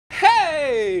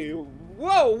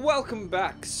Hello, welcome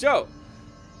back. So,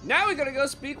 now we're gonna go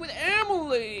speak with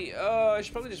Emily. I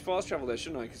should probably just fast travel there,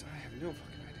 shouldn't I? Because I have no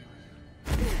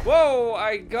fucking idea. Whoa,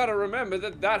 I gotta remember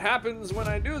that that happens when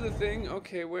I do the thing.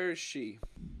 Okay, where is she?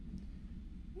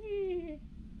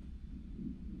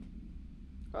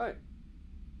 Hi.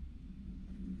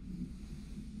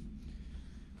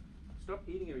 Stop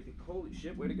eating everything. Holy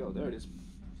shit, where'd it go? There it is.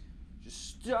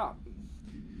 Just stop.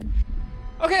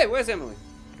 Okay, where's Emily?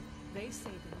 They say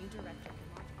the new director can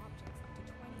launch objects up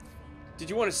to 20 feet. Did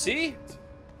you want to see?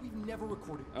 We've never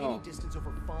recorded Oh. any distance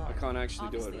over I 5. can't actually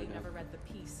do Obviously, it you right now. never read the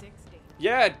P6 data.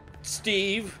 Yeah,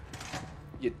 Steve.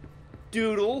 You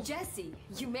doodle. Jesse,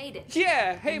 you made it.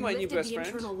 Yeah, hey, You my new lifted best the friend.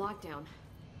 internal lockdown.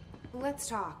 Let's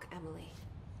talk, Emily.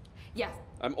 Yeah,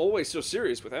 I'm always so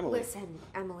serious with Emily. Listen,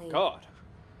 Emily. God.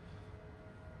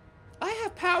 I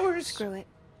have powers. Screw it.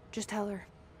 Just tell her.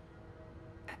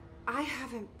 I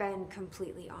haven't been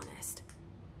completely honest.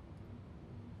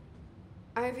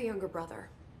 I have a younger brother,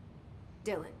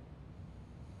 Dylan.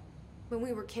 When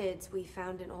we were kids, we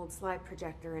found an old slide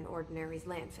projector in Ordinary's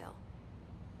landfill.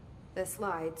 The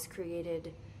slides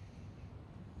created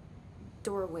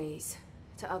doorways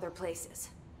to other places.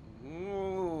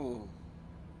 Ooh.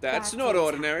 That's Bad not things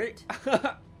ordinary.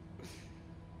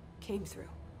 Came through.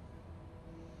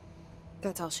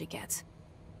 That's all she gets.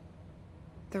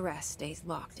 The rest stays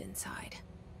locked inside.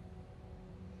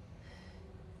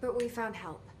 But we found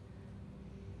help.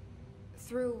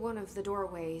 Through one of the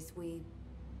doorways, we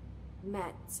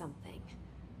met something.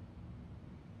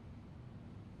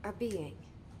 A being.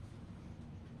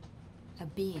 a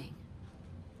being.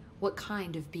 What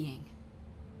kind of being?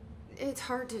 It's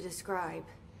hard to describe,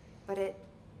 but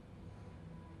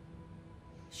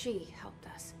she helped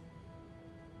us.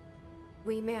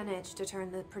 We managed to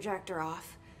turn the projector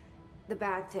off. The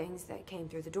bad things that came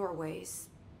through the doorways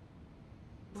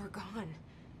were gone.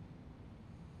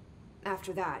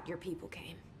 After that, your people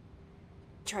came.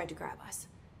 Tried to grab us.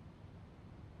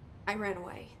 I ran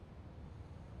away.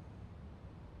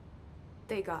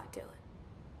 They got Dylan.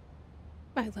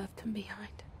 I left him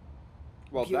behind.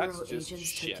 Well, Bureau that's just agents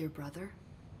shit. took your brother?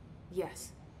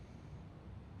 Yes.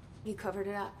 You covered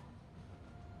it up.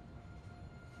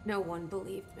 No one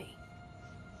believed me.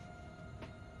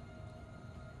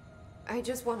 I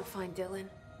just want to find Dylan.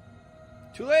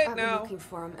 Too late I've been now. looking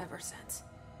for him ever since.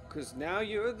 Because now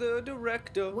you're the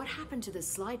director. What happened to the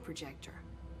slide projector?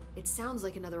 It sounds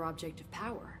like another object of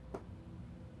power.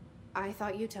 I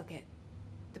thought you took it.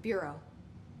 The Bureau.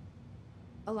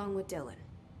 Along with Dylan.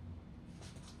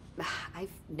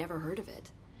 I've never heard of it.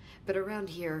 But around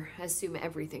here, I assume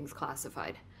everything's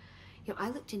classified. You know, I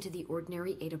looked into the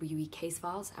Ordinary AWE case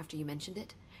files after you mentioned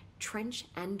it. Trench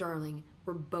and Darling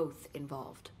were both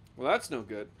involved. Well, that's no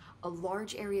good. A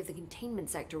large area of the containment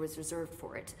sector was reserved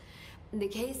for it. The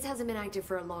case hasn't been active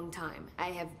for a long time. I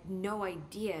have no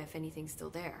idea if anything's still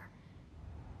there.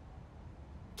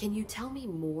 Can you tell me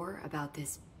more about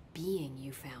this being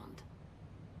you found?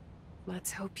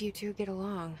 Let's hope you two get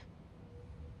along.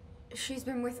 She's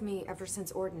been with me ever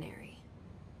since Ordinary.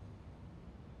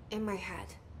 In my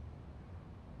head.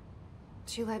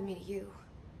 She led me to you.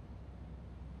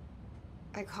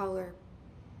 I call her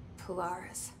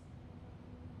Polaris.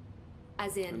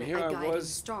 As in And a here I guiding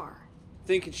was. star.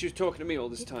 Thinking she was talking to me all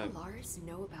this Did time. Polaris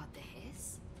know about the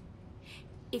hiss?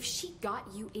 If she got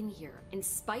you in here in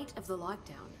spite of the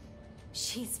lockdown,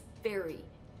 she's very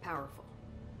powerful.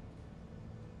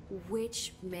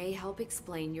 Which may help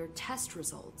explain your test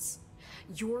results.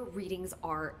 Your readings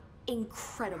are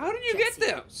incredible. How did you Jesse.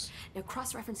 get those? Now,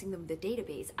 cross-referencing them with the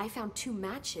database, I found 2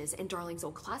 matches in Darling's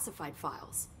old classified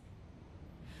files.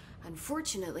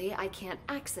 Unfortunately, I can't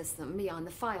access them beyond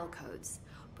the file codes.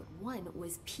 But one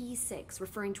was P6,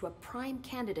 referring to a prime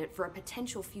candidate for a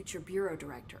potential future bureau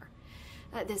director.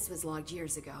 This was logged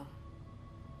years ago.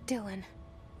 Dylan.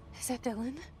 Is that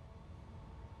Dylan?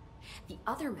 The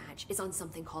other match is on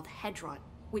something called Hedron,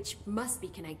 which must be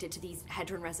connected to these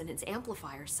Hedron resonance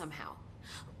amplifiers somehow.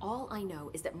 All I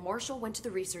know is that Marshall went to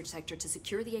the research sector to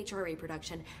secure the HRA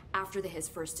production after the Hiss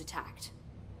first attacked.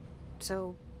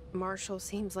 So, Marshall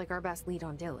seems like our best lead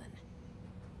on Dylan.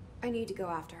 I need to go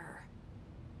after her.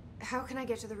 How can I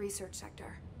get to the research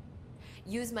sector?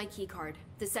 Use my keycard.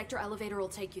 The sector elevator will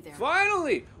take you there.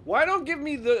 Finally! Why don't give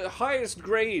me the highest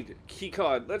grade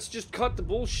keycard? Let's just cut the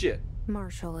bullshit.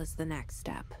 Marshall is the next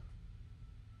step.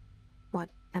 What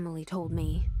Emily told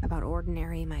me about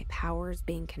Ordinary, my powers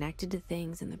being connected to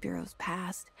things in the Bureau's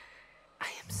past. I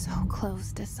am so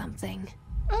close to something.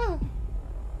 Oh.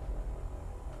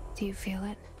 Do you feel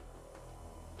it?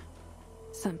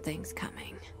 Something's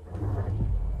coming.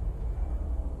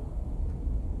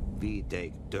 We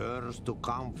take turns to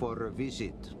come for a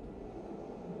visit.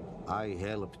 I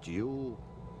helped you.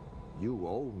 You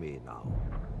owe me now.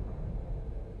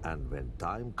 And when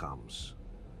time comes,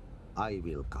 I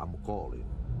will come calling.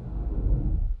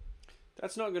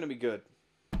 That's not going to be good.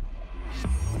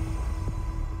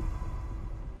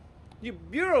 You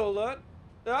bureau alert?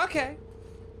 Okay.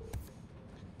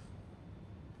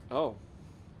 Oh.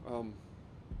 Oh.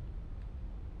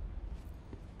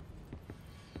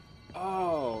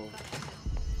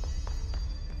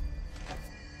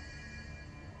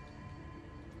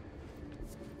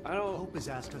 Hope has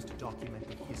asked us to document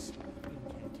the history of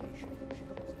incantation.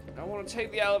 I want to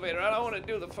take the elevator. I don't want to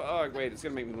do the. Oh wait, it's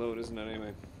gonna make me load, isn't it?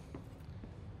 Anyway.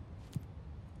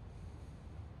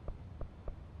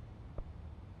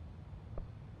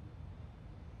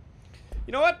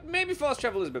 You know what? Maybe fast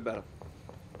travel is a bit better.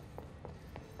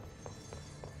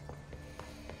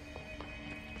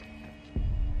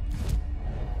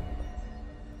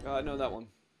 No, that one.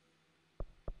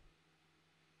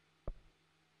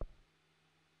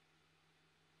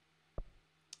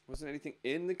 Wasn't anything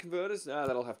in the converters? Ah,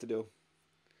 that'll have to do.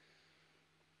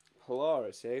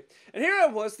 Polaris, eh? And here I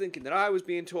was thinking that I was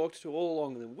being talked to all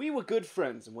along, and that we were good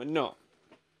friends, and we're not.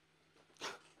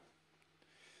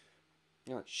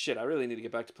 Oh, shit, I really need to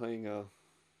get back to playing, what's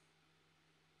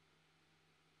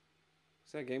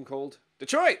that game called?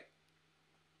 Detroit!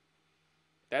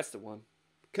 That's the one.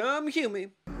 Come heal me.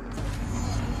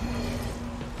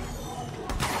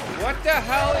 What the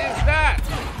hell is that?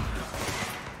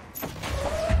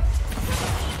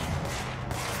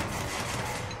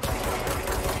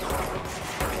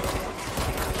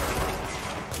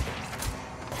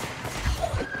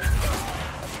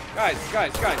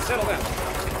 Guys, settle down.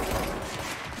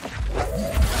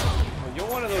 Oh, you're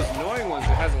one of those annoying ones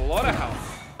that has a lot of health.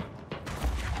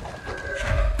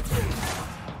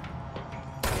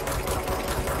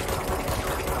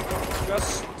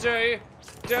 Just stay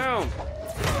down.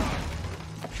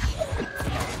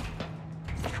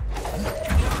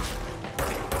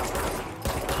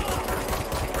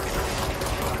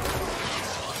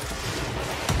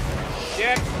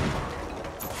 Shit.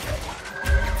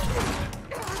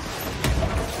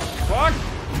 Fuck.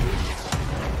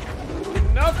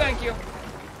 No, thank you.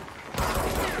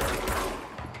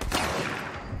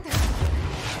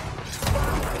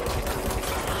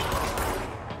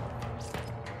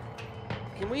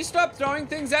 Can we stop throwing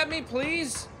things at me,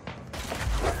 please?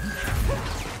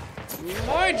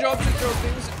 My job to throw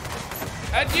things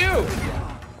at you.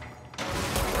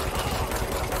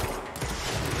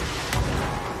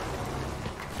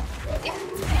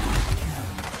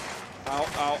 Ow,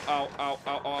 ow, ow, ow,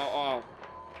 ow, ow, ow.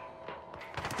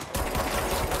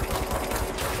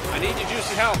 I need your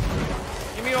juicy health.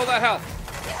 Give me all that health.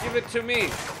 Give it to me.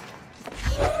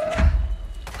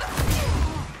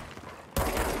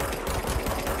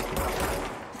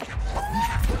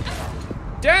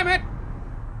 Damn it!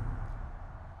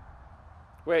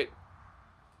 Wait.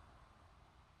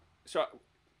 So...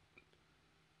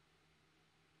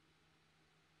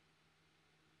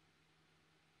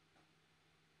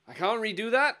 I can't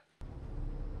redo that?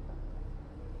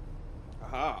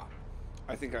 Aha.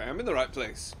 I think I am in the right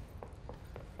place.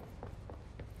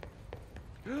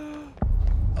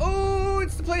 Oh,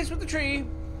 it's the place with the tree.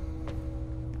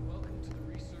 Welcome to the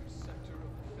research sector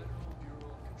of the Federal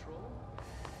Bureau of Control.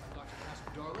 I'm Dr.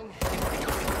 Casper Darling.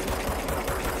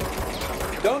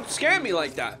 Don't scare me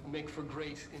like that. Make for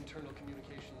great internal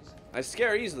communications. I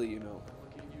scare easily, you know.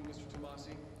 Looking at you, Mr.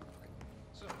 Tomasi.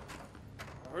 So,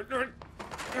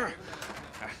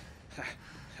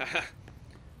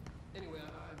 anyway,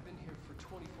 I've been here for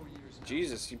 24 years now.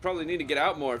 Jesus, you probably need to get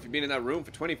out more if you've been in that room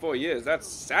for 24 years. That's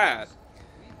sad.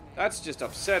 That's just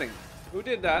upsetting. Who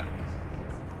did that?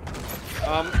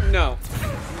 No.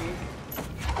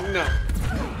 No.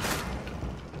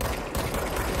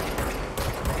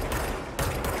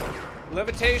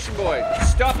 Levitation boy,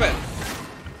 stop it.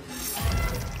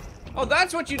 Oh,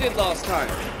 that's what you did last time.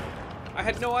 I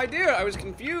had no idea. I was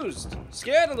confused.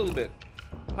 Scared a little bit.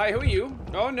 Hi, who are you?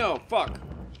 Oh no, fuck.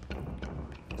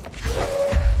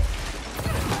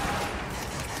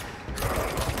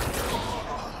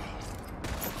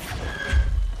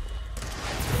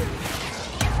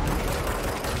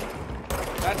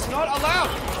 That's not allowed.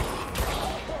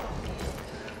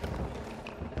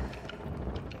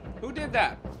 Who did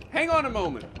that? Hang on a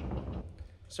moment.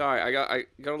 Sorry, I got a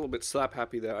little bit slap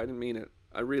happy there. I didn't mean it.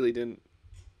 I really didn't.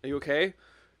 Are you okay?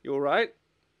 You alright?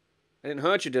 I didn't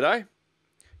hurt you, did I?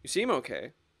 You seem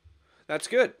okay. That's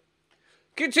good.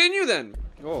 Continue then.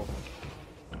 Oh.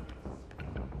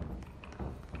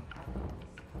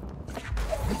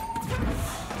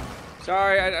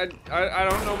 Sorry, I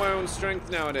don't know my own strength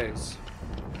nowadays.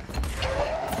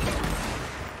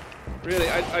 Really,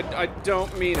 I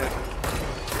don't mean it.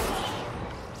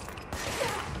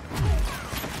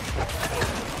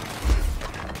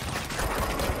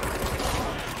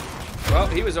 Well,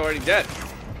 he was already dead.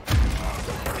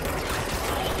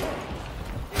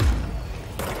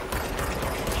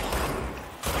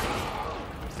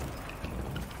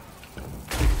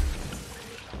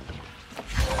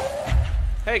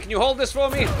 Hey, can you hold this for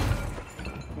me?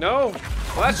 No?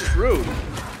 Well, that's just rude.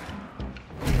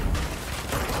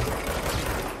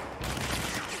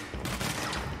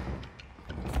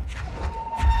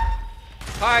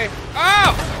 Hi.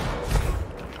 Ow!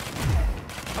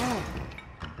 Oh.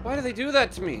 Why do they do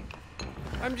that to me?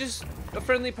 I'm just a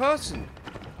friendly person.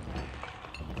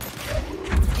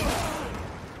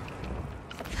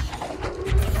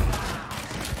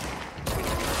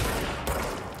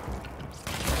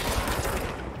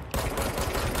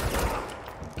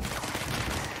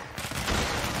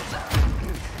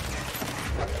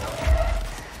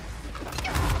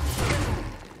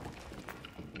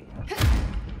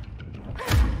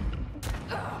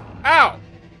 Ow!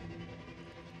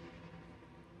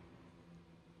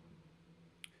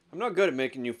 I'm not good at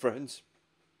making new friends.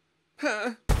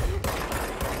 Huh.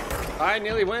 I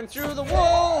nearly went through the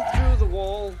wall,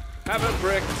 have a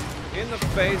brick in the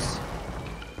face.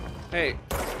 Hey,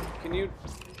 can you?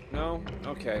 No?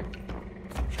 Okay.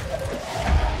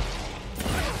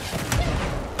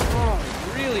 Oh,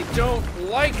 I really don't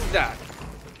like that.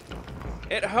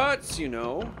 It hurts, you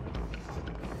know.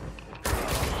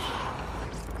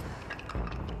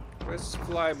 Where's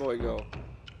Flyboy go?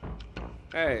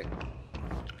 Hey.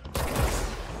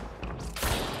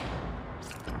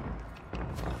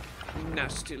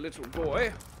 Nasty little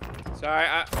boy. Sorry,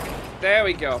 there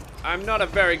we go. I'm not a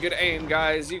very good aim,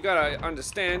 guys. You gotta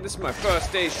understand, this is my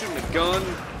first day shooting a gun.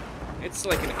 It's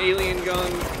like an alien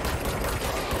gun.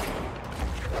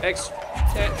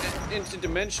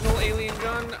 Interdimensional alien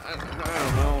gun? I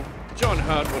don't know. John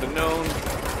Hurt would have known.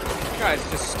 Guys,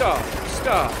 just stop.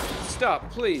 Stop.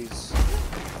 Stop, please.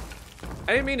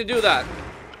 I didn't mean to do that.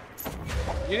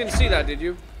 You didn't see that, did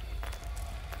you?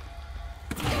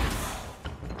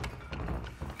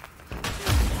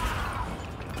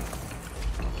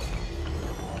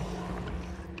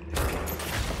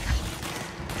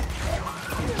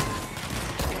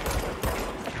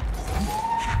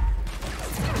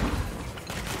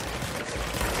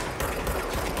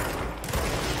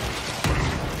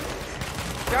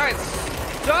 Guys,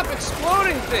 stop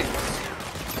exploding things!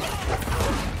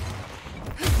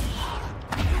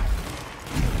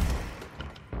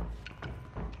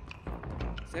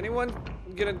 Is anyone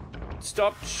gonna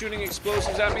stop shooting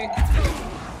explosives at me?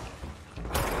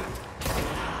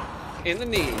 In the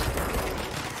knee.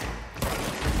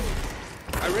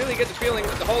 I really get the feeling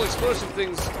that the whole explosive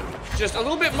thing's just a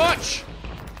little bit much!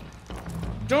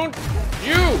 Don't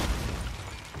you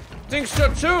think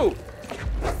so too?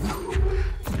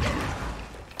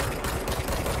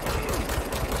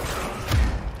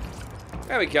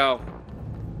 There we go.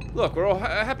 Look, we're all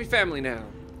a happy family now.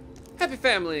 Happy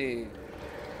family.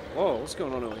 Whoa, what's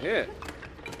going on over here?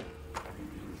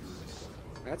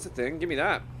 That's a thing. Give me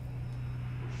that.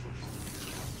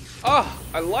 Oh,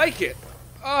 I like it.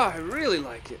 Oh, I really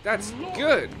like it. That's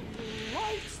good.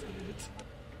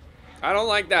 I don't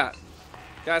like that.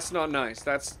 That's not nice.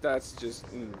 That's just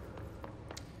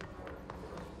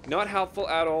not helpful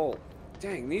at all.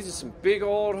 Dang, these are some big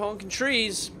old honking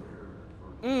trees.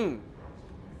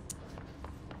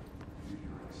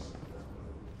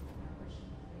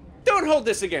 Don't hold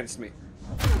this against me.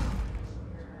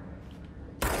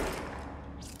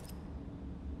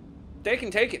 They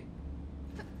can take it.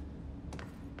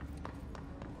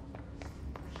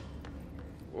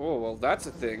 Oh, well, that's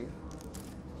a thing.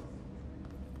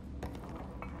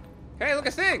 Hey, look,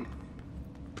 a thing!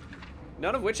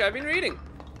 None of which I've been reading.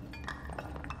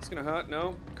 It's gonna hurt?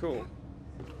 No? Cool.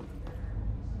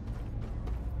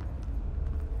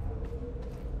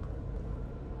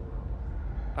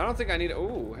 I don't think I need...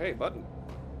 Ooh, hey, button.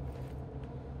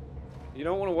 You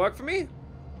don't want to work for me?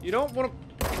 You don't want to...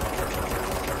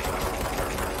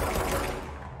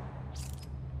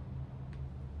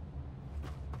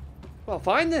 Well,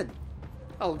 fine then.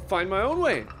 I'll find my own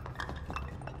way.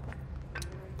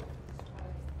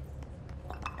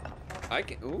 I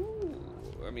can... Ooh,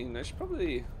 I mean, I should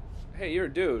probably... Hey, you're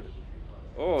a dude.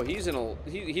 Oh, he's in a...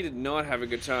 He did not have a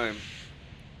good time.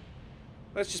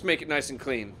 Let's just make it nice and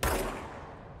clean.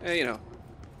 You know,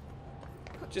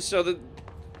 just so that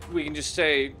we can just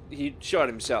say he shot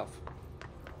himself.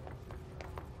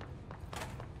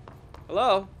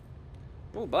 Hello?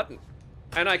 Ooh, button.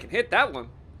 And I can hit that one.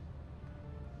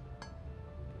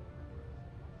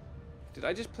 Did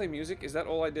I just play music? Is that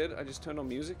all I did? I just turned on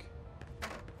music?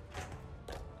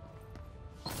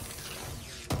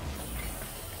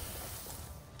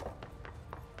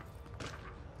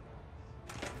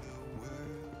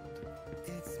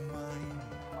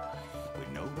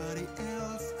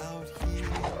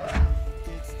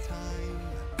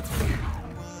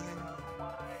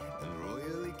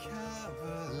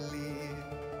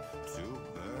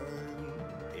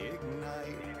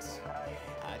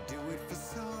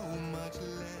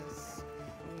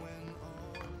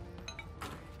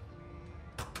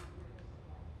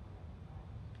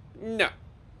 No.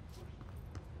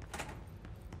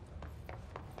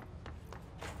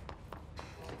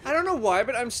 I don't know why,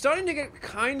 but I'm starting to get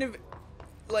kind of,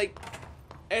 like,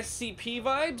 SCP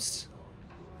vibes.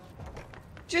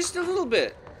 Just a little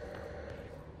bit.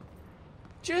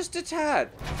 Just a tad.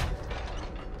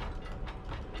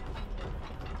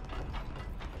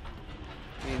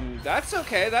 I mean, that's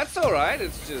okay. That's alright.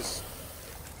 It's just...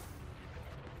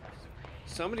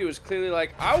 somebody was clearly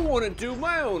like, I want to do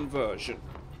my own version.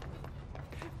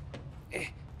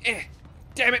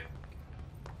 Damn it!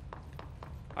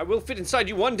 I will fit inside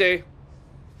you one day.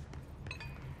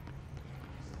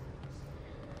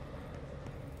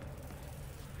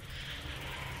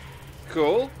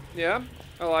 Cool. Yeah,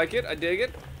 I like it. I dig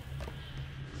it.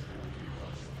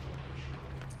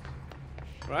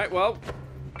 Right, well,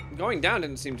 going down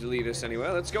didn't seem to lead us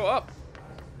anywhere. Let's go up.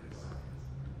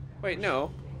 Wait,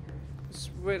 no.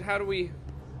 Wait, how do we...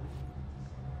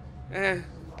 Okay,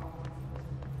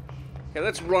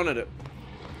 let's run at it.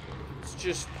 Let's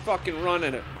just fucking run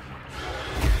at it.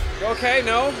 Okay,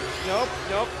 no. Nope,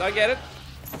 nope, I get it.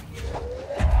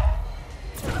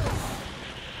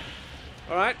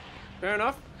 Alright, fair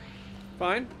enough.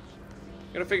 Fine.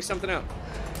 Gotta figure something out.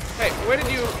 Hey, where did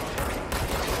you...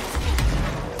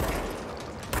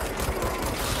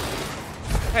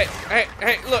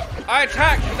 Hey, look, I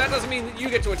attacked, but that doesn't mean that you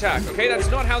get to attack, okay? That's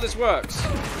not how this works.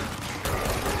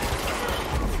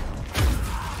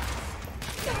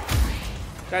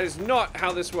 That is not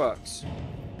how this works.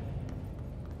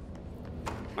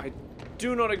 I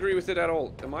do not agree with it at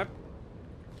all. Am I?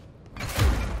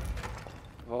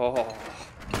 Oh.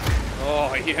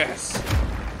 Oh, yes.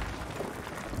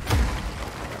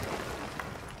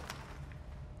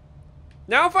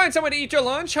 Now find someone to eat your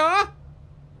lunch, huh?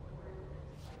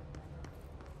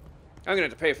 I'm gonna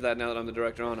have to pay for that now that I'm the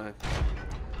director, aren't I?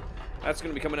 That's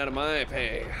gonna be coming out of my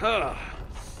pay. Huh.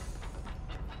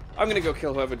 I'm gonna go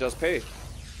kill whoever does pay.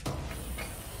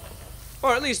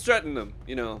 Or at least threaten them,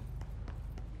 you know.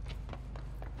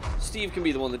 Steve can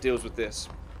be the one that deals with this.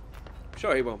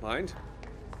 Sure, he won't mind.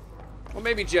 Or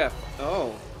maybe Jeff.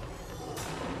 Oh.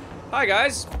 Hi,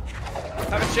 guys.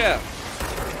 Have a chair.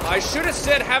 I should have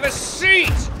said have a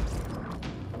seat!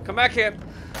 Come back here.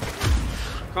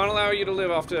 Can't allow you to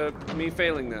live after me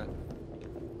failing that.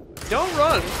 Don't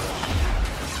run!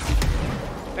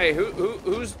 Hey,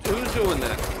 who's doing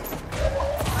that?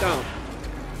 Don't.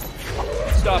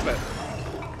 Stop it.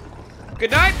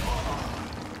 Good night!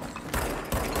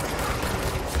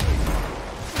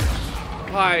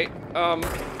 Hi,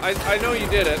 I know you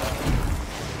did it.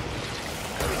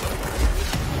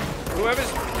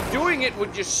 Whoever's doing it,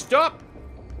 would you stop?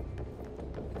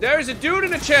 There is a dude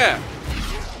in a chair.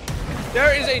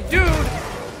 There is a dude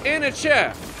in a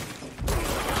chair.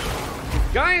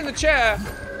 Guy in the chair,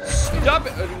 stop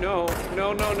it. No.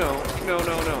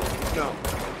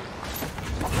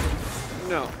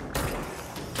 No.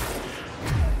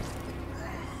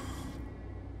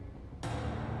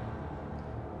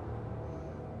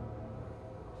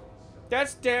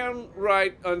 That's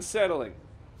downright unsettling.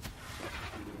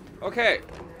 Okay.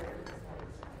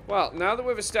 Well, now that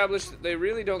we've established that they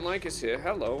really don't like us here.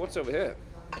 Hello, what's over here?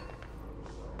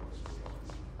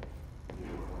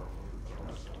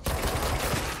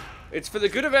 It's for the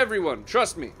good of everyone,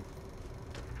 trust me.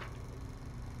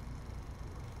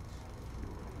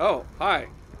 Oh, hi.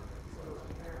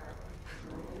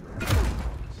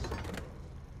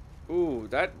 Ooh,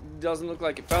 that doesn't look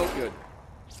like it felt good.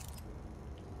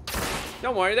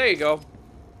 Don't worry, there you go.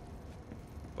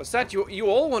 What's that? You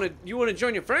all want to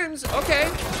join your friends? Okay.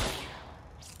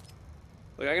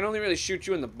 Look, I can only really shoot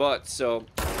you in the butt, so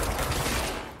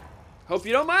hope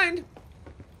you don't mind.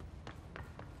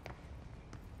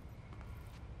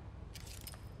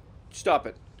 Stop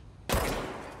it.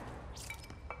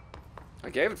 I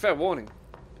gave it fair warning.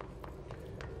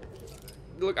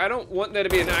 Look, I don't want there to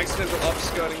be an accidental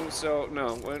upskirting, so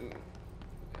no.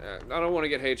 I don't want to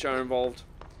get HR involved.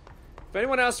 If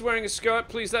anyone else is wearing a skirt,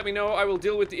 please let me know. I will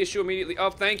deal with the issue immediately. Oh,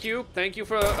 thank you. Thank you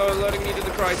for alerting me to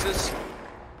the crisis.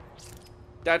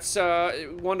 That's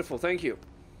wonderful. Thank you.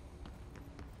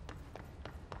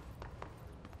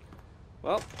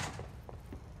 Well.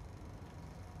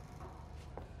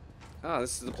 Ah,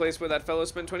 this is the place where that fellow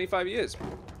spent 25 years.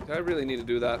 I really need to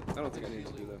do that. I don't think I need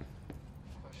to do that.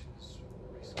 Questions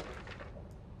recently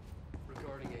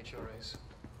regarding HRAs.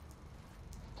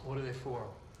 What are they for?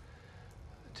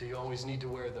 Do you always need to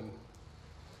wear them?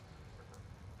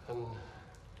 And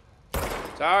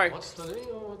Sorry. what's the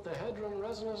deal with the Hedron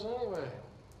resonance anyway?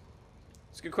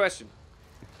 It's a good question.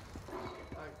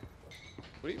 I,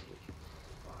 What do you...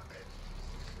 fuck.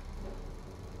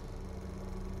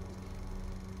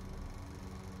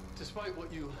 Despite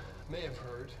what you may have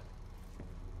heard,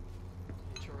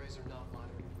 HRAs are not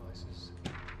monitoring devices.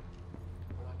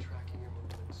 We're not tracking your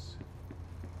movements.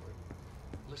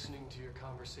 We're listening to your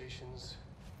conversations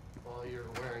while you're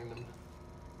wearing them.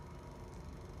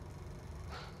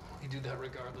 We do that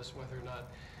regardless whether or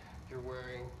not you're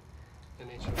wearing an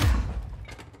HRA.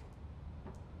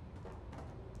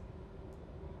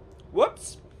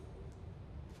 Whoops!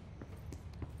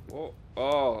 Whoa.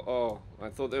 Oh. I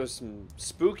thought there was some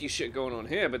spooky shit going on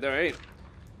here, but there ain't.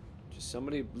 Just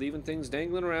somebody leaving things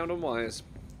dangling around on wires.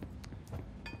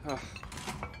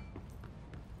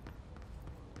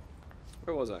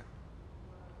 Where was I?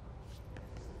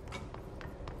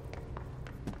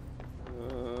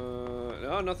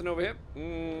 No, nothing over here.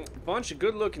 Bunch of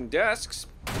good-looking desks.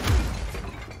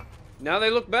 Now they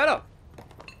look better.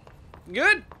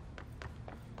 Good.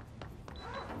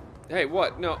 Hey,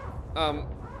 what? No.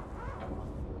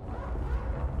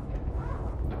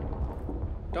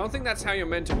 Don't think that's how you're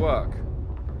meant to work.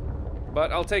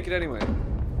 But I'll take it anyway.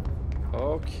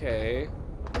 Okay.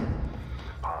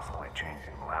 Possibly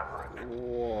changing labyrinth.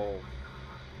 Whoa.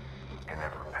 Can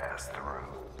never pass through.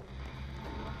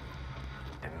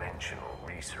 Dimensional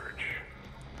research.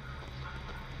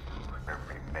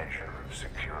 Every measure of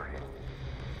security.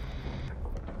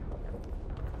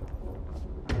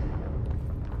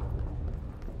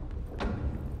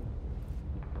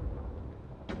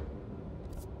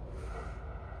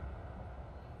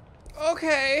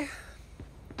 Okay.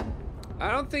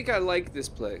 I don't think I like this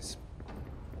place.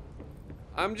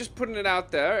 I'm just putting it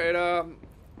out there.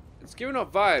 It's giving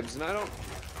off vibes, and I don't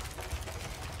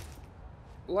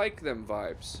like them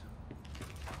vibes.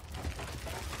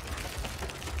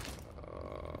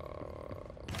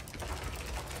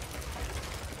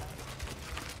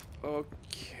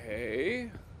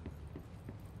 Okay.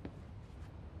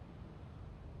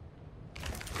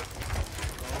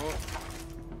 Oh.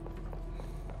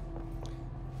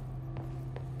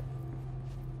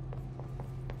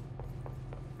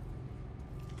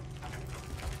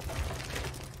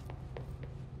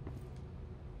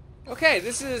 Okay,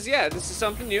 this is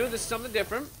something new. This is something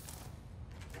different.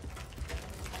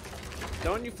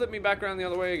 Don't you flip me back around the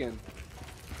other way again.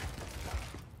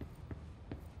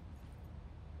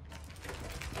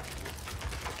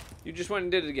 You just went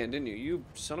and did it again, didn't you? You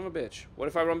son of a bitch. What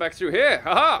if I run back through here?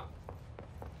 Haha!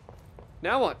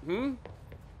 Now what?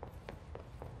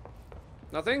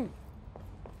 Nothing?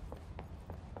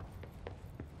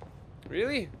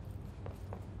 Really?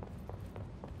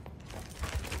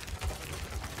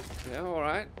 Yeah,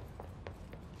 alright.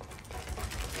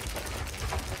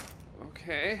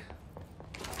 Okay.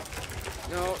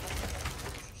 No.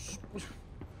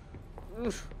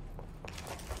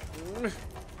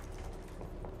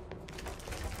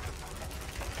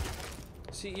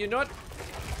 See, you're not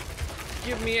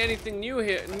giving me anything new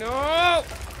here. No!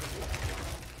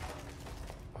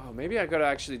 Oh, maybe I gotta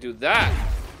actually do that.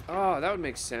 Oh, that would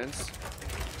make sense.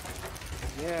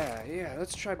 Yeah,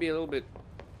 let's try to be a little bit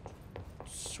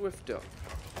swifter.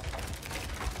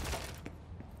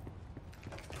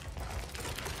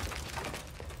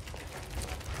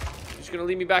 Just gonna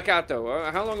leave me back out though.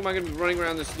 How long am I gonna be running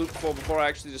around this loop for before I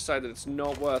actually decide that it's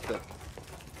not worth it?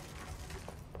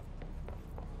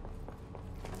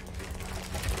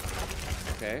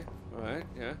 Okay, alright,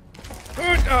 yeah.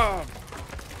 Oh,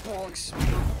 bollocks.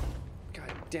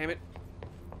 God damn it.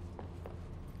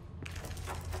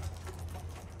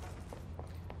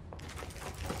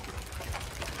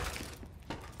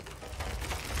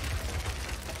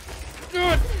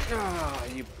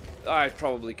 I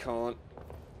probably can't.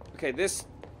 Okay, this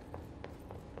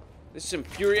is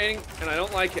infuriating, and I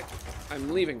don't like it.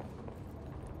 I'm leaving.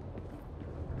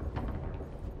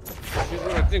 Here's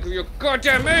what I think of your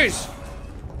goddamn maze!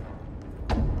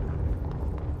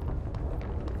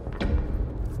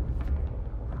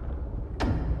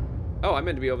 Oh, I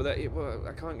meant to be over there. Well,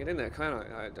 I can't get in there, can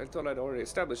I? I thought I'd already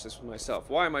established this with myself.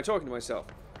 Why am I talking to myself?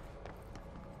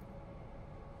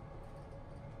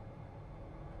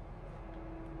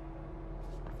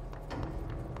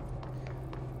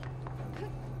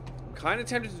 kind of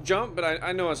tempted to jump, but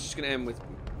I know it's just gonna end with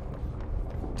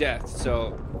death,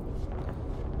 so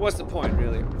what's the point,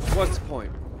 really? What's the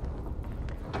point?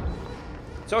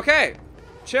 It's okay.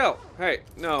 Chill. Hey,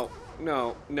 no.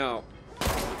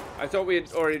 I thought we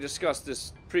had already discussed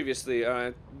this previously.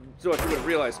 I thought you would have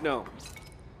realized. No.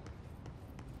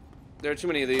 There are too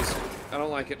many of these. I don't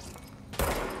like it.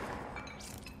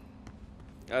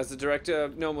 As the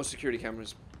director, no more security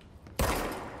cameras.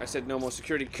 I said no more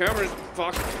security cameras.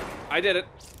 Fuck. I did it.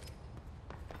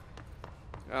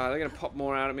 They're gonna pop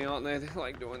more out at me, aren't they? They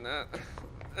like doing that.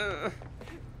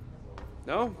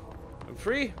 No? I'm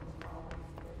free?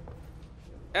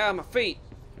 Ah, my feet.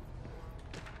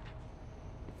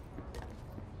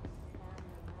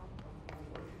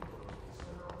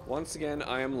 Once again,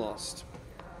 I am lost.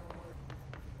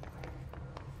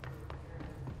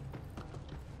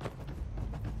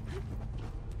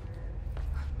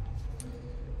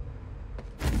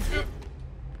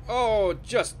 Oh,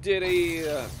 just did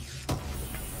a...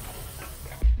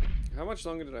 How much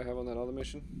longer did I have on that other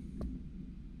mission?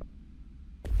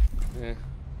 Yeah.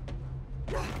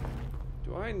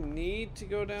 Do I need to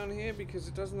go down here? Because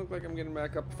it doesn't look like I'm getting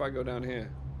back up if I go down here.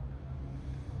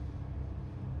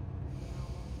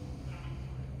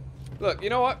 Look, you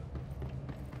know what?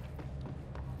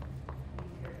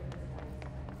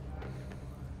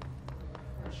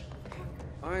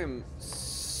 I am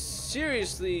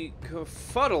seriously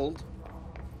confuddled.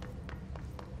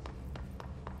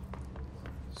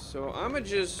 So I'ma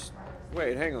just...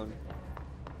 Wait, hang on.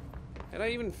 Had I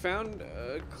even found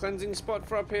a cleansing spot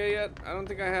for up here yet? I don't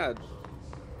think I had.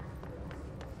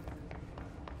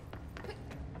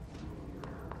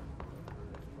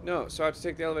 No, so I have to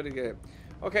take the elevator to get here.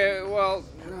 Okay, well,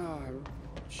 I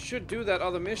should do that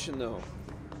other mission though.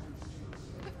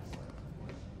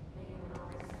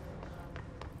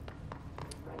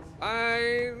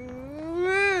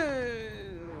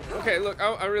 Okay, look,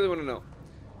 I really want to know.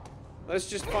 Let's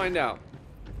just find out.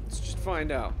 Let's just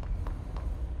find out.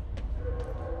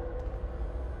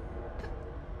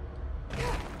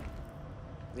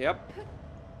 Yep.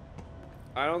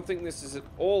 I don't think this is at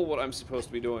all what I'm supposed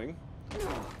to be doing.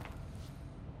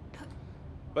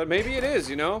 But maybe it is,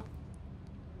 you know?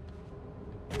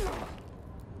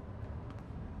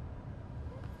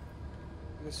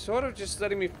 It's sort of just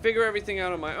letting me figure everything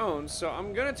out on my own, so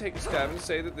I'm gonna take a stab and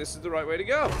say that this is the right way to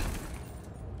go.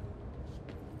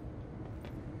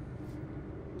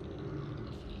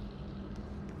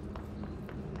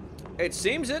 It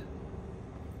seems it.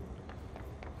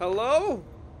 Hello?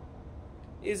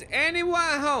 Is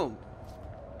anyone home?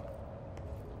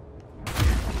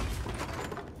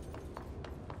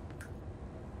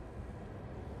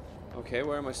 Okay,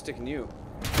 where am I sticking you?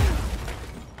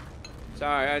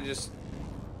 Sorry, I just...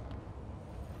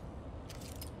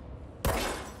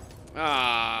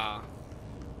 Ah.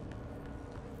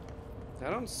 I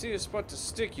don't see a spot to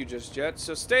stick you just yet,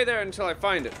 so stay there until I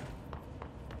find it.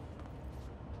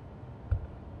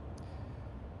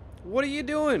 What are you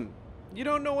doing? You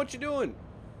don't know what you're doing.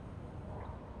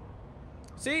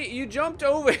 See, you jumped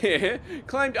over here,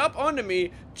 climbed up onto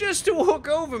me, just to walk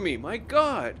over me. My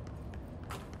God.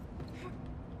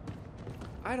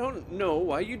 I don't know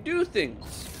why you do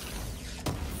things.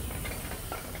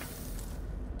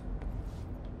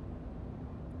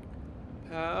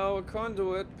 Power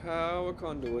conduit, power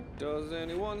conduit. Does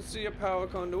anyone see a power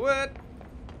conduit?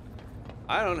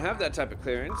 I don't have that type of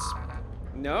clearance.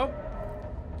 Nope.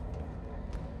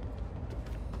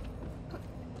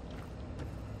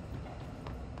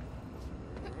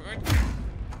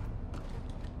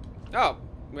 Oh,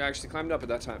 we actually climbed up at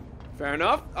that time. Fair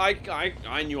enough.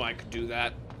 I knew I could do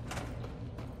that.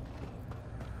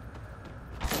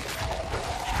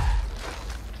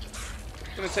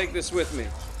 I'm gonna take this with me.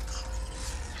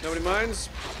 Nobody minds?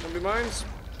 Nobody minds?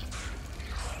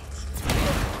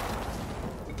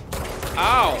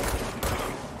 Ow!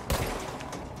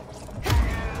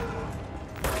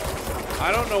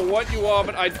 I don't know what you are,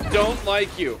 but I don't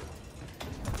like you.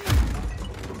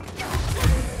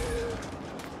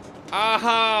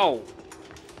 Ow!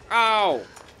 Ow!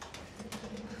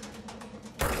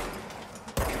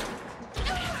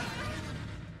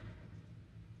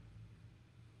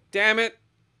 Damn it!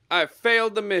 I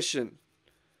failed the mission.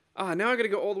 Ah, now I gotta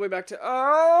go all the way back to...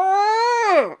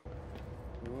 Oh!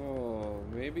 Oh,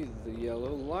 maybe the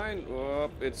yellow line... Oh,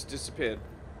 it's disappeared.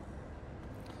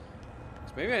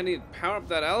 So maybe I need to power up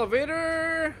that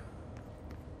elevator?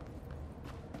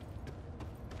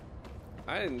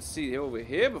 I didn't see it over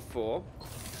here before.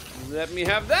 Let me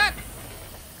have that!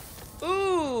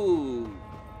 Ooh!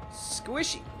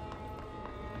 Squishy.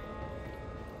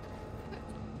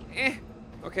 Eh.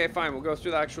 Okay, fine. We'll go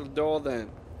through the actual door then.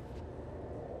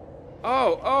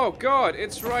 Oh, God,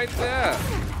 it's right there.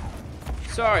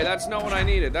 Sorry, that's not what I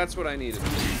needed. That's what I needed.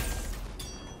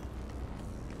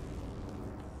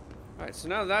 Alright, so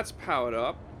now that's powered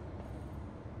up.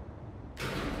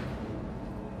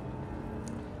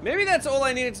 Maybe that's all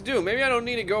I needed to do. Maybe I don't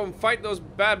need to go and fight those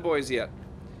bad boys yet.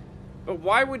 But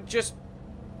why would just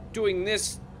doing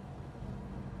this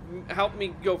help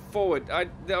me go forward?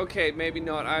 Okay, maybe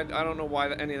not. I don't know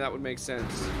why any of that would make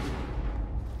sense.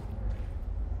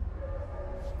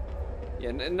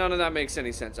 Yeah, none of that makes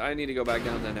any sense. I need to go back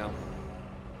down there now.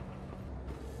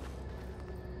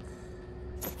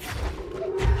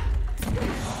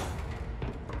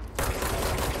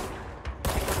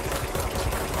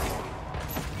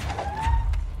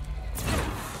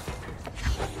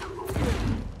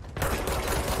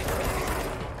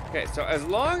 Okay, so as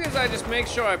long as I just make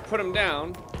sure I put him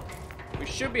down, we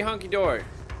should be hunky-dory.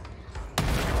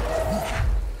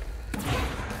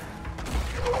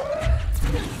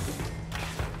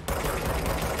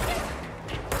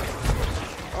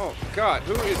 Oh, God,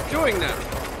 who is doing that?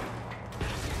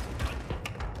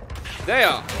 They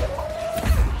are.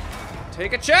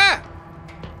 Take a chair!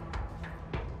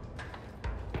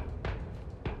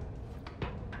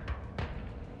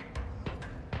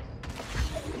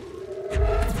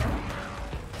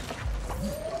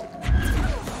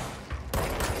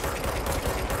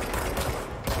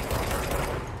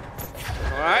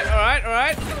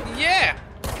 Alright. Yeah!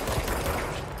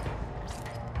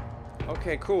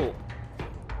 Okay, cool.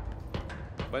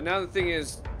 But now the thing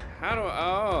is, how do I...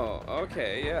 Oh,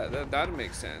 okay, yeah, that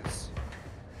makes sense.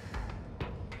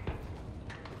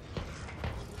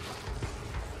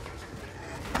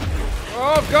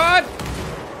 Oh, God!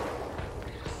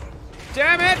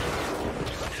 Damn it!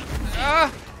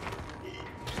 Ah!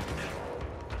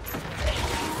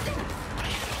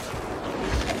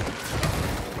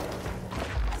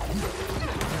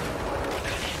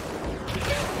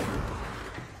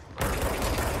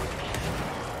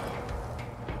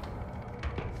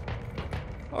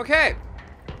 Okay.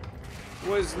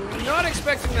 Was not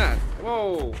expecting that.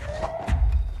 Whoa.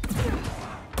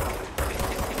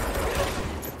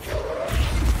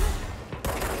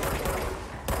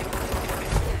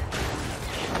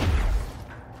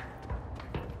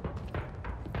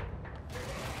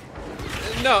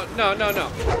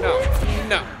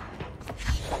 No.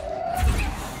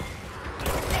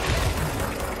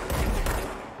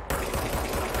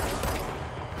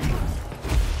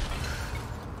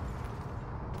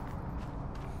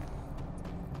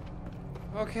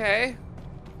 Okay.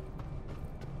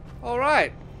 All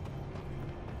right.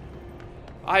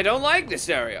 I don't like this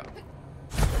area.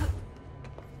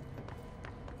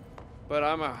 But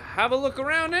I'm gonna have a look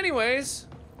around anyways.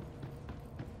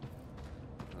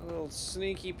 A little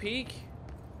sneaky peek.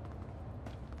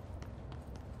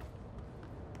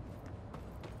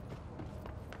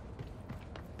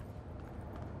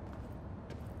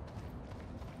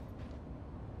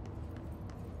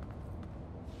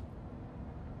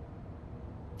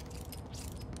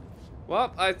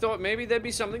 Well, I thought maybe there'd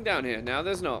be something down here. Now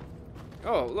there's not.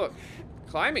 Oh, look.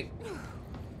 Climbing.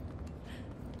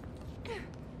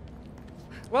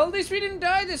 Well, at least we didn't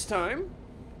die this time.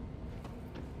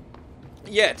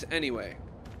 Yet, anyway.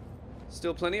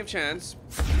 Still plenty of chance.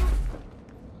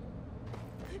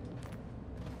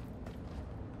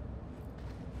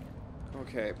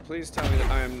 Okay, please tell me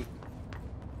that I'm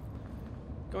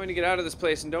going to get out of this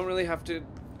place and don't really have to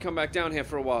come back down here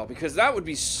for a while, because that would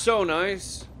be so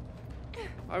nice.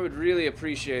 I would really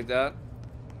appreciate that.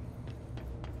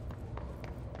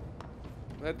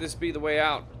 Let this be the way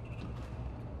out.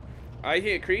 I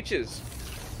hear creatures.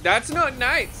 That's not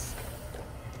nice.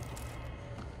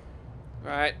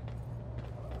 Alright.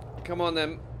 Come on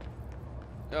then.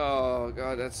 Oh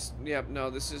god, that's... Yep, no,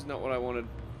 this is not what I wanted.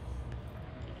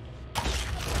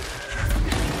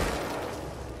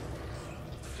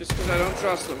 Just because I don't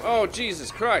trust them. Oh, Jesus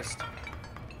Christ.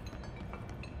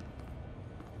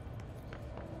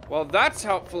 Well, that's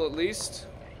helpful at least.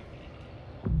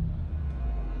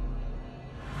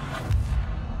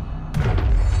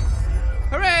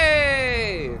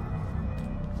 Hooray!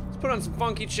 Let's put on some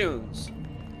funky tunes.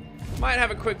 Might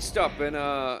have a quick stop and,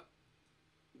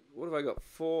 what have I got?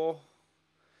 4.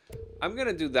 I'm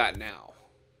gonna do that now.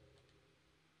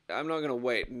 I'm not gonna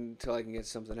wait until I can get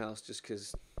something else just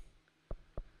because...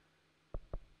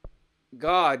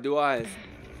 God, do I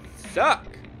suck!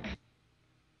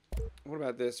 What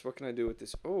about this? What can I do with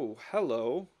this? Oh,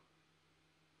 hello.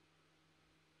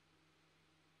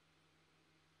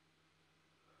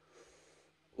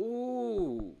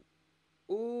 Ooh.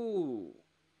 Ooh.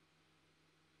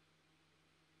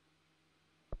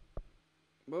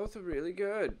 Both are really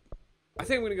good. I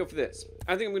think I'm gonna go for this.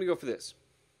 I think I'm gonna go for this.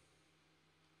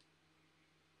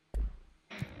 What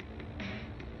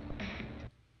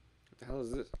the hell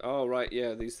is this? Oh, right,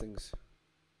 yeah, these things.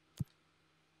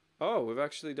 Oh, we've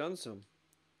actually done some.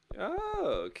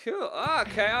 Oh, cool.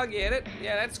 Okay, I'll get it.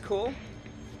 Yeah, that's cool.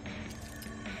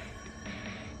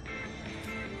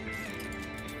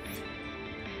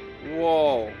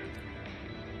 Whoa.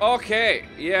 Okay,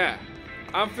 yeah.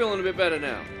 I'm feeling a bit better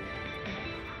now.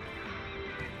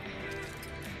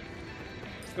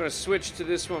 I'm gonna switch to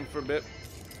this one for a bit.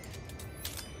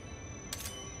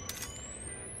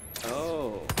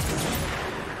 Oh.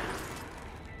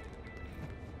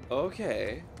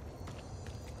 Okay.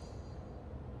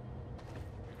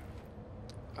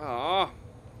 Ah.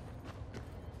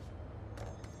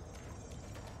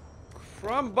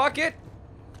 Crumb bucket.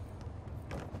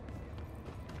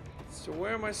 So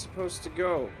where am I supposed to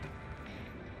go?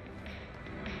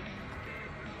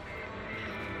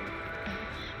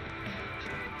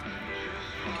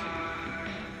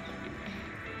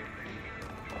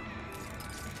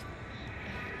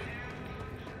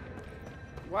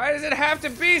 Why does it have to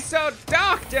be so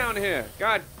dark down here?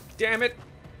 God damn it.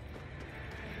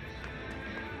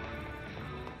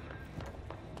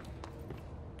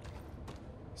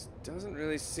 This doesn't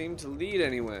really seem to lead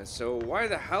anywhere, so why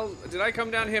the hell did I come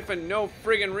down here for no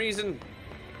friggin' reason?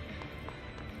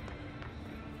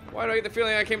 Why do I get the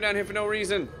feeling I came down here for no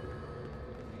reason?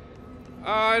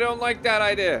 I don't like that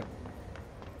idea.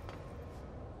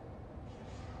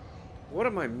 What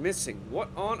am I missing? What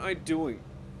aren't I doing?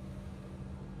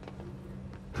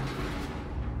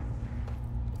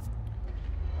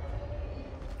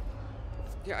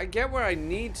 Yeah, I get where I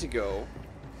need to go.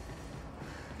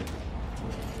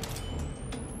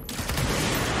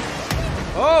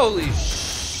 Holy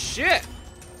shit!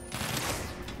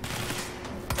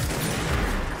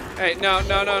 Hey, no.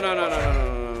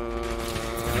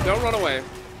 Don't run away.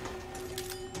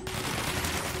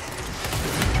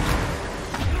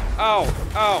 Ow,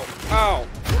 ow, ow.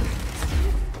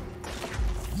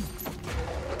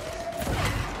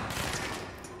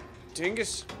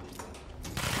 Dingus.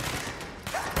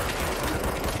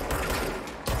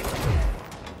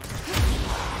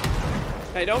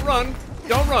 Hey, don't run.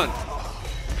 Don't run.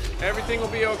 Everything will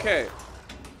be okay.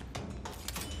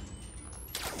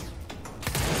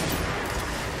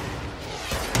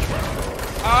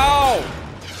 Ow!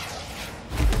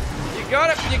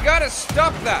 You gotta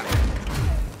stop that.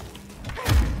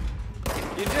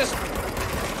 You just...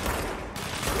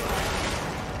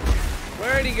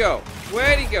 Where'd he go?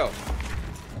 Where'd he go?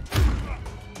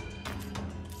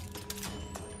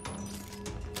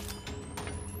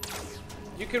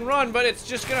 You can run, but it's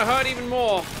just gonna hurt even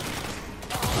more.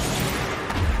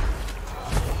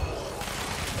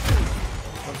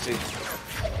 Oopsie.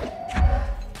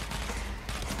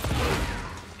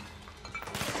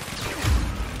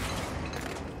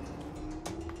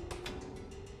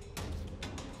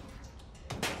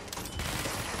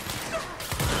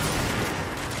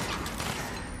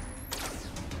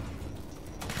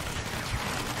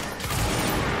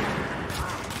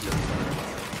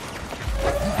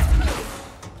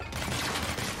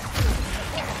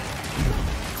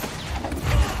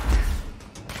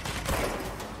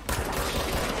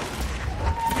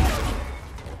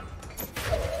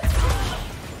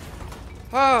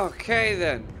 Okay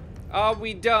then, are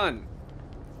we done?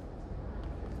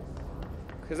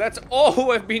 Because that's all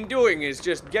we've been doing is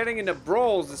just getting into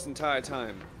brawls this entire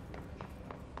time.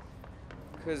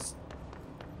 Because...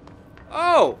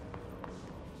 Oh!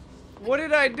 What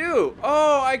did I do?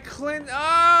 Oh, I cleansed...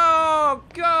 Oh,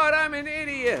 God, I'm an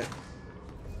idiot.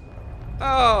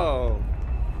 Oh.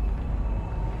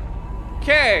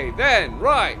 Okay, then,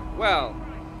 right, well.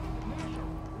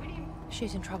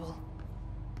 She's in trouble.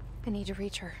 I need to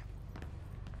reach her.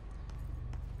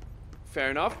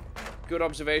 Fair enough. Good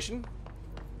observation.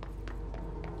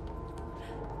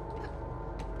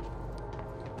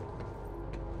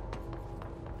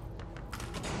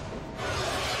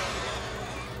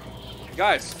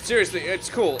 Guys, seriously, it's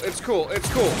cool. It's cool. It's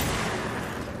cool.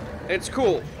 It's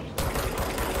cool.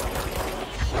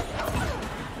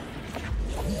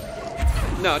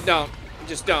 No, don't.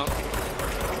 Just don't.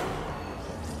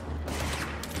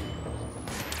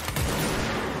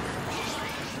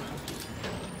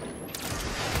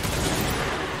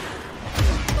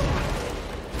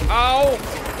 Ow!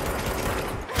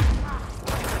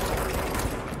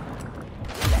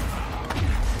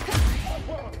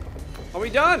 Are we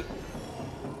done?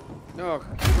 No,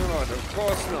 God, of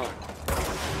course not.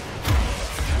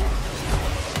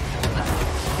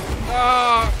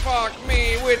 Ah, fuck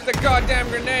me with the goddamn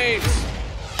grenades!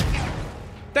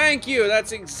 Thank you,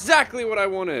 that's exactly what I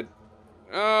wanted.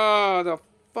 Oh, the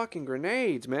fucking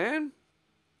grenades, man.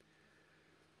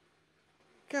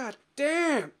 God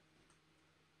damn.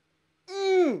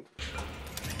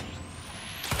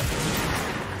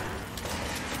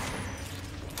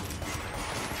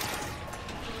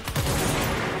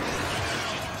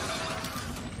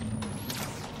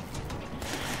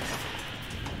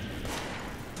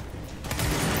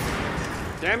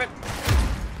 Damn it.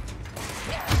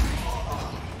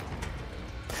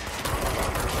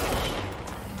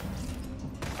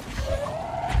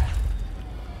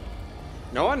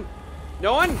 No one?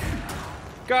 No one?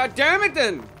 God damn it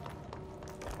then!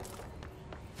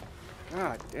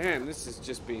 God damn, this has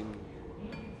just been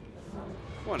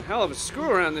one hell of a screw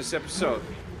around this episode.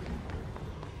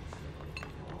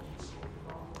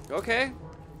 Okay.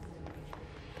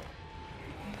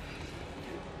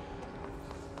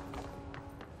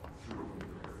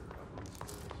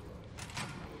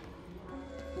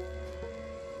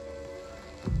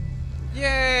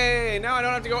 Yay! Now I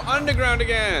don't have to go underground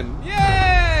again.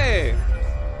 Yay!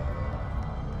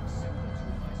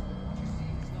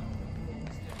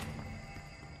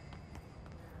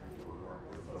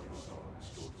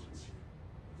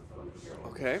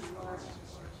 Okay.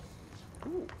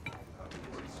 Ooh.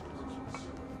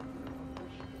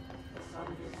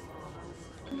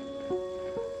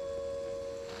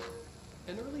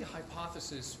 An early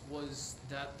hypothesis was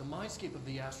that the mindscape of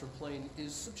the astral plane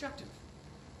is subjective.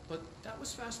 But that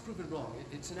was fast proven wrong.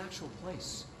 It's an actual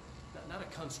place, not a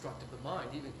construct of the mind,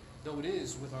 even though it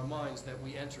is with our minds that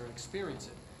we enter and experience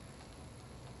it.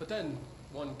 But then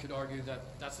one could argue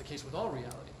that that's the case with all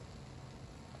reality.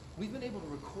 We've been able to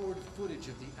record footage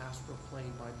of the astral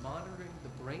plane by monitoring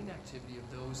the brain activity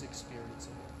of those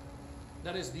experiencing it.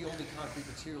 That is the only concrete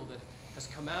material that has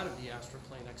come out of the astral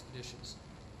plane expeditions.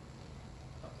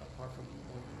 Apart from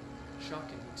one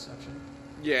shocking exception.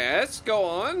 Yes, go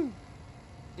on.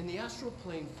 In the astral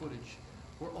plane footage,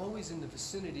 we're always in the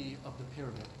vicinity of the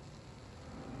pyramid.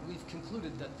 We've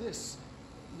concluded that this,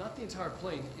 not the entire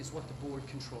plane, is what the board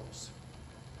controls.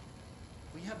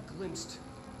 We have glimpsed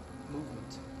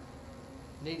movement,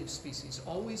 native species,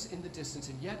 always in the distance,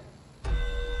 and yet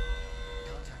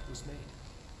contact was made.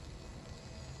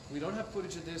 We don't have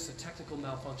footage of this, a technical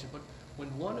malfunction, but when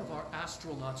one of our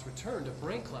astronauts returned, a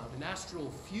brain cloud, an astral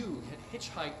fugue, had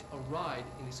hitchhiked a ride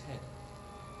in his head.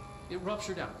 It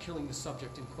ruptured out, killing the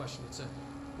subject in question. It's a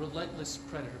relentless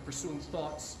predator, pursuing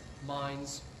thoughts,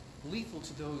 minds, lethal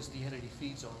to those the entity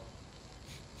feeds on.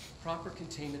 Proper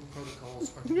containment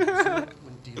protocols are to be observed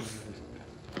when dealing with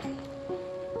it.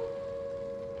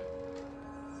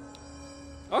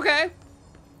 Okay.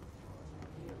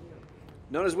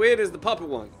 Not as weird as the puppet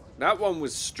one. That one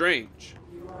was strange.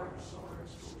 I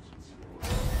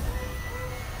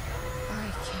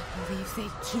can't believe they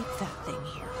keep that thing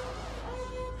here.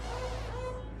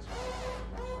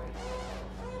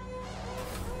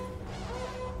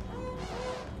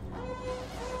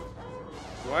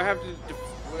 Do I have to...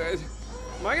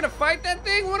 Am I gonna fight that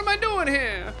thing? What am I doing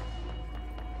here?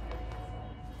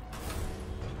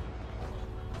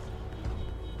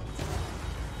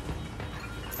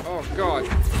 Oh, God.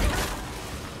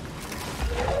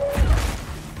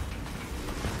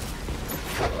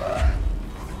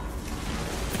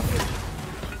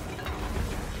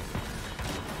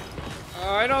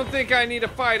 I don't think I need to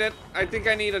fight it. I think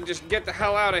I need to just get the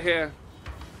hell out of here.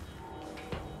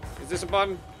 Is this a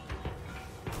button?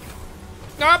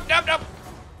 Nope, nope, nope.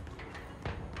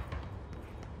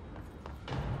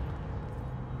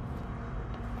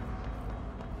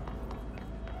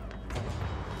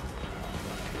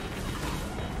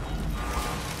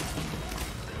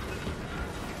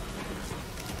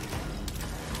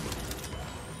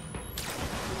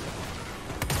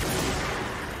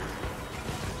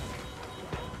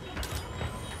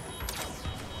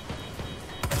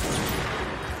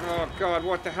 Oh God,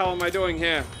 what the hell am I doing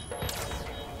here?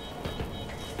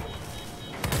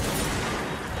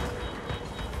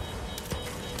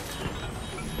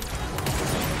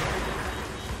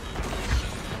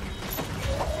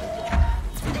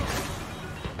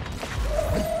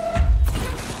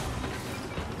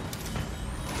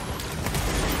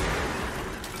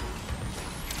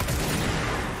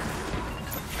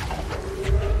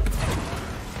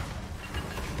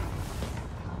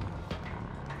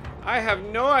 I have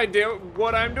no idea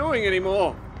what I'm doing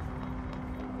anymore.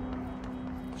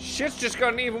 Shit's just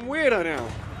gotten even weirder now.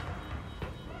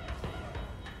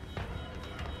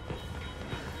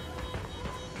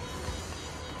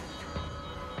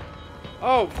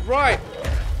 Oh, right.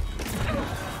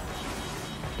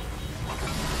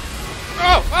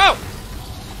 Oh, oh!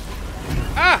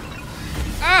 Ah!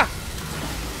 Ah!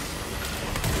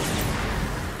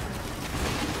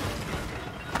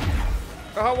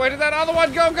 Oh, where did that other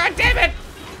one go? God damn it!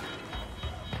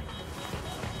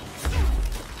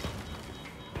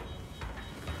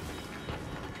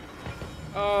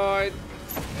 Oh, I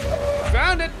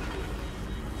found it.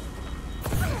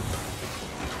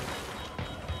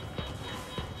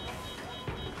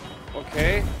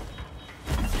 Okay.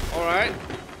 All right.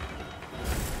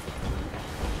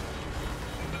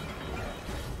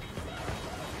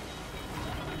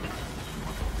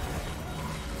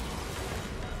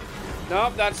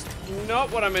 Nope, that's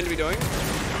not what I'm meant to be doing.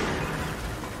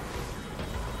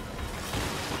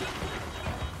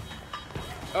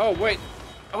 Oh, wait.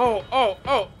 Oh.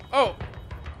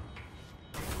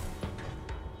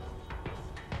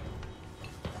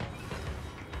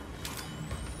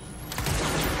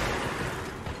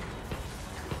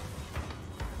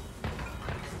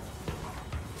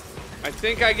 I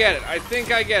think I get it. I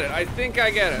think I get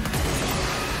it.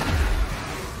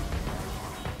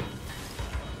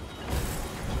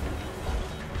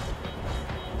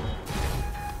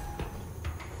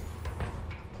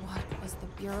 What was the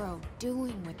Bureau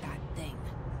doing with that thing?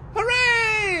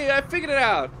 Hooray! I figured it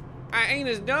out. I ain't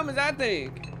as dumb as I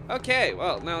think. Okay,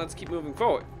 well, now let's keep moving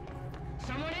forward.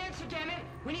 Someone answer, damn it!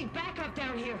 We need backup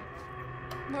down here.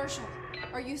 Marshall,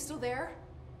 are you still there?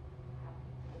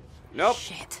 Nope.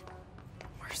 Shit.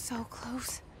 We're so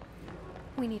close.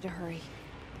 We need to hurry.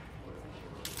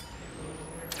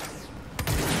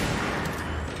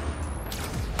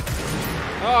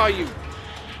 Oh, you.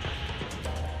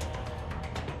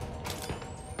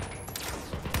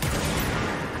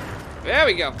 There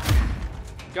we go.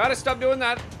 Gotta stop doing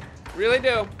that. Really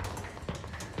do.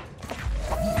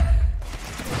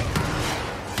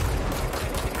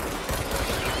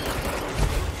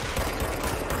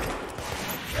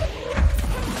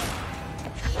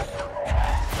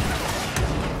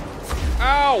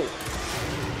 Ow!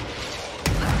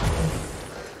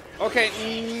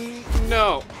 Okay,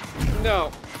 no.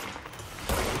 No.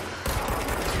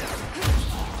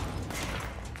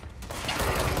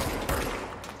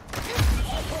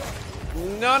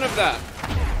 None of that.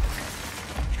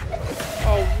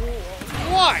 Oh,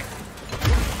 why?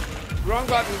 Wrong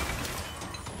button.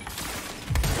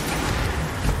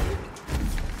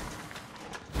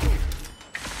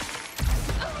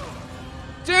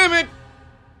 Damn it!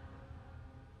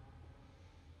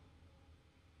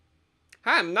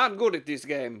 I'm not good at this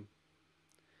game.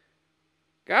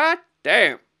 God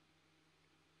damn.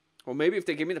 Or maybe if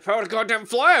they give me the power to goddamn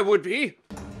fly, I would be.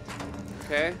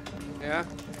 Okay.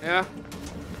 Yeah.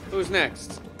 Who's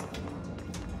next?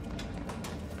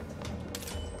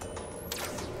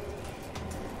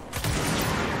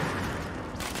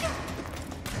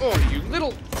 Oh, you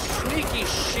little sneaky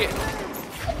shit.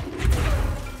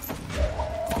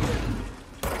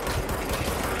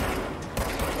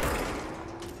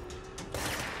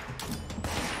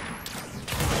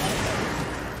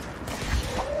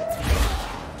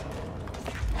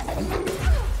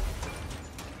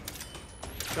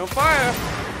 Don't fire!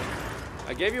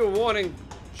 I gave you a warning.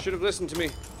 Should have listened to me.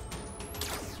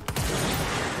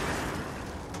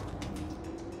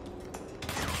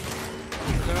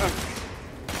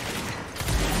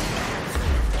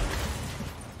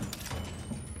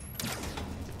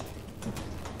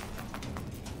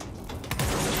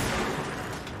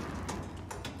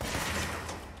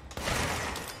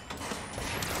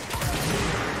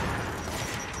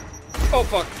 Oh,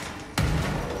 fuck.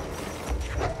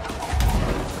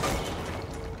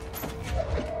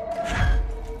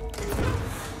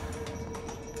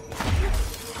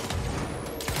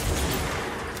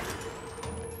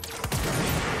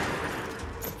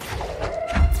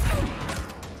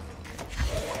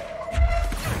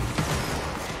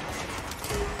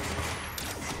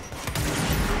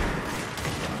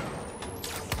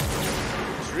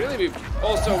 Really be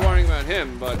also worrying about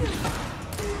him, but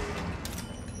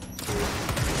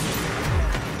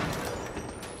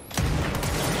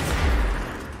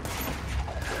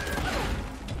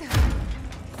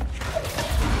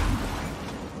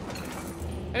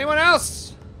anyone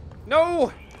else?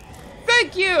 No.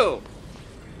 Thank you.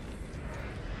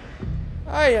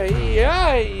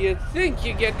 You think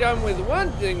you get done with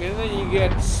one thing and then you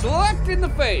get slapped in the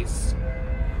face.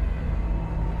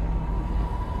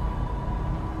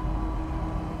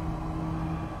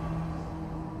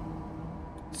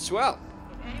 Swell.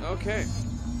 Okay.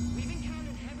 We've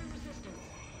encountered heavy resistance.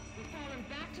 We've fallen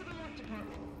back to the left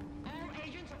department. All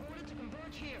agents are ordered to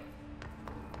converge here.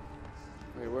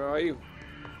 Wait, where are you?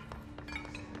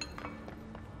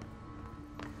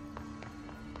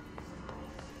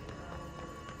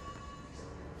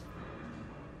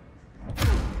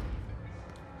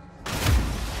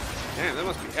 Damn, that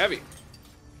must be heavy.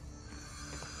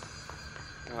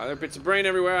 Oh, there are bits of brain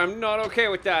everywhere. I'm not okay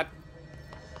with that.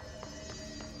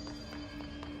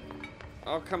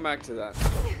 I'll come back to that.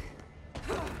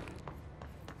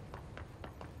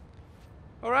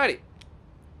 Alrighty.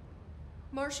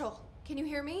 Marshall, can you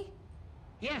hear me?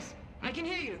 Yes, I can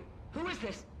hear you. Who is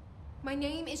this? My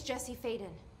name is Jesse Faden.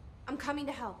 I'm coming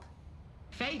to help.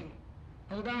 Faden.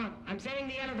 Hold on. I'm sending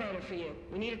the elevator for you.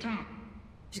 We need to talk.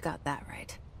 You got that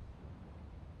right.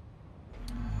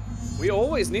 We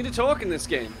always need to talk in this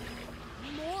game.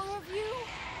 More of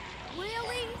you?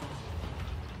 Really?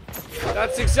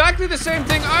 That's exactly the same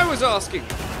thing I was asking.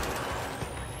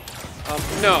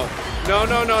 No. No,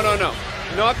 no, no, no, no.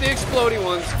 Not the exploding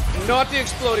ones. Not the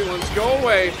exploding ones. Go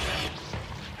away.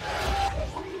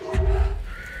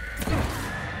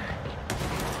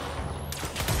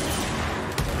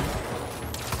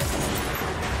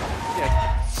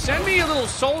 Yeah. Send me your little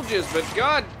soldiers, but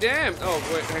god damn. Oh,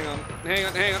 wait, hang on. Hang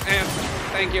on, hang on, hang on.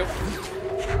 Thank you.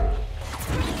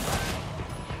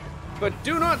 But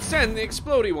do not send the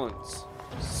explodey ones.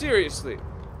 Seriously.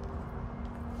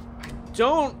 I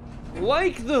don't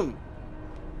like them.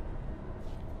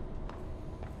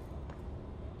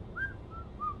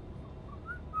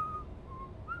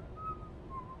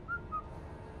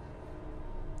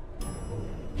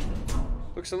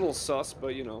 Looks a little sus,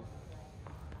 but you know.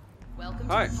 Welcome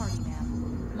Hi. to the party,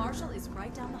 ma'am. Marshall is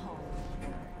right down the hall.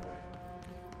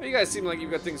 Well, you guys seem like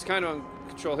you've got things kind of under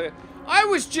control here. I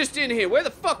was just in here. Where the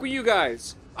fuck were you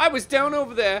guys? I was down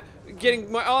over there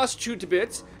getting my ass chewed to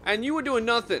bits, and you were doing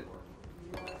nothing.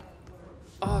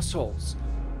 Assholes.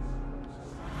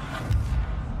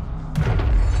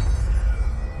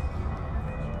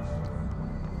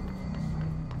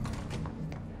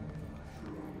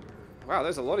 Wow,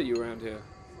 there's a lot of you around here.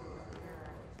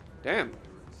 Damn.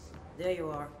 There you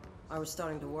are. I was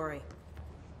starting to worry.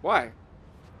 Why?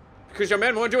 Because your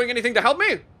men weren't doing anything to help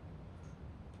me?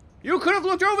 You could have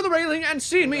looked over the railing and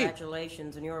seen me.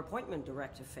 Congratulations on your appointment,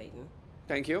 Director Faden.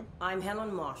 Thank you. I'm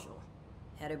Helen Marshall,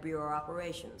 head of Bureau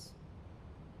Operations.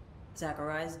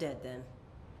 Zachariah's dead then,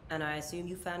 and I assume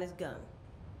you found his gun.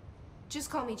 Just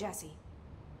call me Jesse.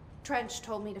 Trench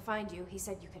told me to find you. He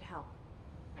said you could help.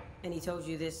 And he told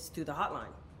you this through the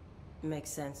hotline. Makes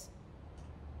sense.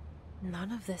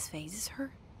 None of this phases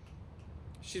her?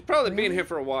 She's probably been here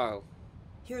for a while.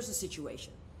 Here's the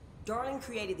situation. Darling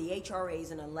created the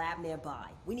HRAs in a lab nearby.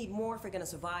 We need more if we're gonna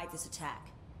survive this attack.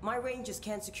 My rangers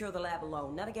can't secure the lab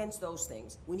alone, not against those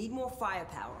things. We need more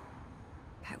firepower.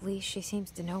 At least she seems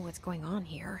to know what's going on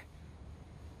here.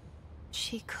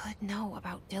 She could know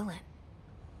about Dylan.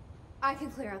 I can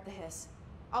clear out the hiss.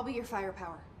 I'll be your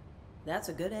firepower. That's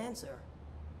a good answer.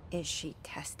 Is she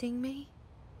testing me?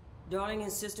 Darling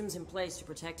has systems in place to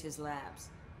protect his labs.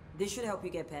 This should help you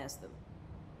get past them.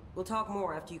 We'll talk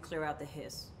more after you clear out the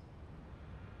hiss.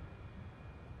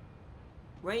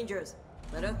 Rangers,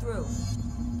 let her through.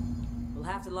 We'll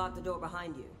have to lock the door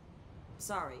behind you.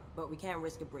 Sorry, but we can't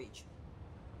risk a breach.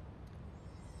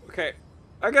 Okay,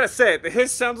 I gotta say, the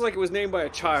hiss sounds like it was named by a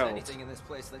If there's child. anything in this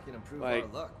place that can improve Like- our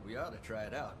luck, we ought to try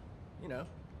it out. You know.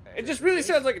 It just really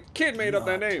sounds like a kid made up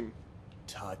that Not name.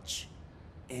 touch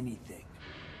anything.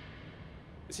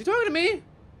 Is he talking to me?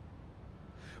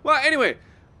 Well, anyway,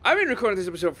 I've been recording this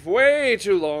episode for way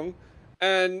too long,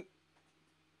 and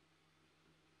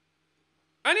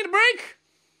I need a break.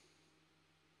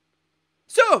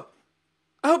 So,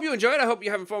 I hope you enjoyed. I hope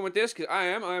you're having fun with this, because I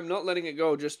am. I am not letting it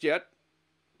go just yet.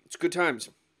 It's good times.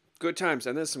 Good times,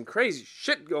 and there's some crazy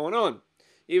shit going on.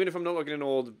 Even if I'm not looking at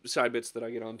all the side bits that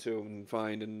I get onto and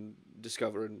find and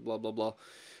discover and blah, blah, blah.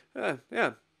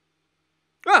 Yeah.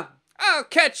 Well, I'll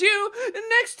catch you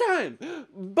next time.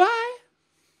 Bye.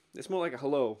 It's more like a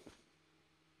hello.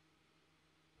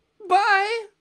 Bye.